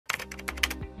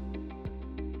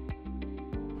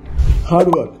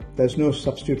Hard work. There's no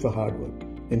substitute for hard work.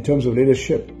 In terms of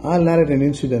leadership, I'll narrate an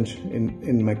incident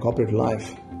in my corporate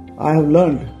life. I have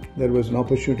learned there was an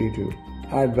opportunity to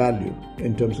add value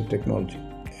in terms of technology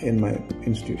in my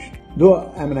institution.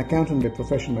 Though I'm an accountant by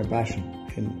profession, my passion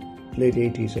in late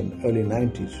 80s and early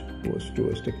 90s was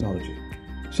towards technology.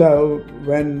 So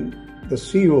when the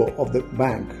CEO of the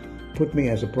bank put me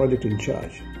as a project in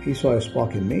charge, he saw a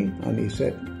spark in me and he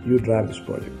said, "You drive this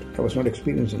project." I was not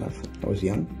experienced enough. I was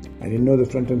young. I didn't know the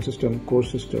front-end system, core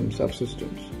system,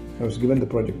 subsystems. I was given the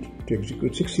project to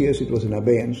execute. 6 years it was in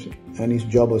abeyance and his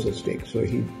job was at stake. So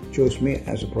he chose me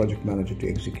as a project manager to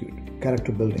execute.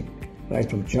 Character building, right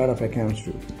from chart of accounts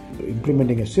to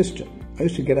implementing a system. I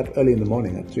used to get up early in the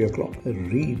morning at 3 o'clock,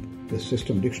 read the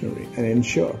system dictionary and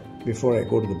ensure before I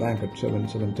go to the bank at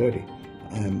 7:30,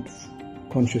 I'm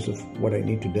conscious of what I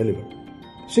need to deliver.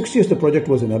 6 years the project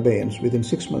was in abeyance. Within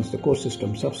 6 months, the core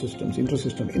system, subsystems,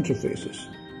 inter-system interfaces,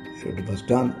 it was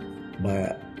done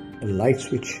by a light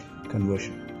switch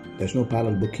conversion. There's no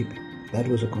parallel bookkeeping. That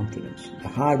was a confidence. The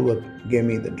hard work gave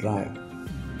me the drive,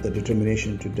 the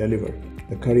determination to deliver.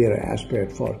 The career I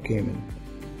aspired for came in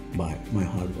by my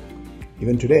hard work.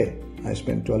 Even today, I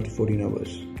spend 12 to 14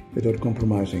 hours without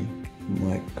compromising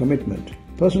my commitment.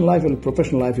 Personal life and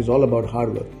professional life is all about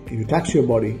hard work. If you tax your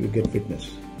body, you get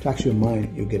fitness. Tax your mind,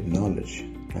 you get knowledge.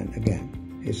 And again,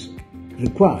 it's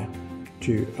required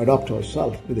to adopt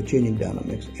ourselves with the changing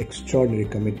dynamics, extraordinary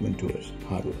commitment towards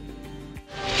hard work.